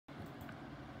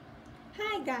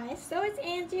Hi guys, so it's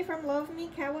Angie from Love Me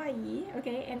Kawaii,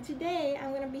 okay, and today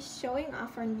I'm going to be showing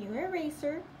off our new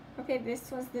eraser. Okay,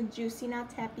 this was the Juicy Nut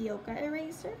Tapioca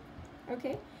eraser,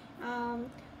 okay.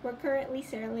 We're currently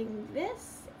selling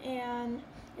this, and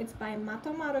it's by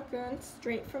Matomaru-kun,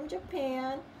 straight from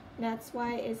Japan. That's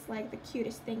why it's like the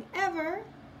cutest thing ever,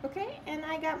 okay. And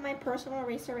I got my personal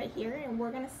eraser right here, and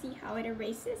we're going to see how it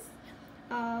erases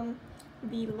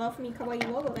the Love Me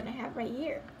Kawaii logo that I have right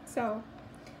here. So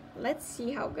let's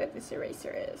see how good this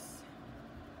eraser is.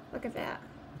 Look at that.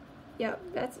 Yep,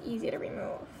 that's easy to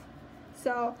remove.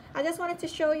 So I just wanted to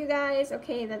show you guys,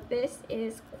 okay, that this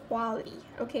is quality,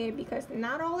 okay, because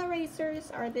not all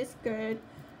erasers are this good,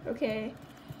 okay.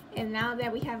 And now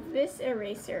that we have this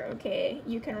eraser, okay,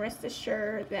 you can rest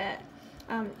assured that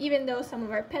even though some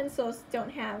of our pencils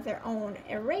don't have their own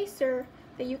eraser,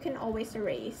 that you can always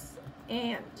erase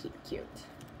and keep cute.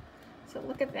 So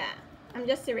look at that. I'm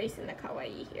just erasing the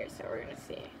kawaii here, so we're gonna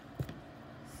see.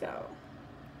 So,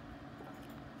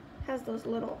 has those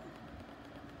little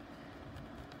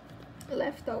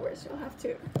leftovers. You'll have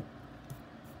to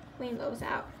clean those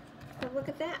out. But look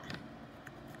at that.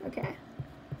 Okay.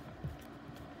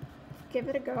 Give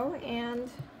it a go and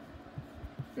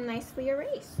nicely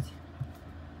erased.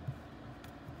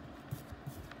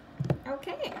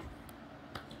 Okay.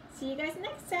 See you guys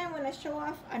next time when I show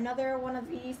off another one of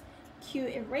these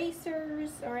cute erasers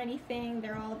or anything.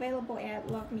 They're all available at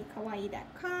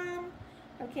lovemekawaii.com.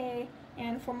 okay,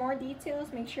 and for more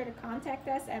details make sure to contact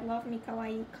us at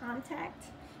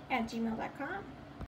lovemekawaiicontact@gmail.com.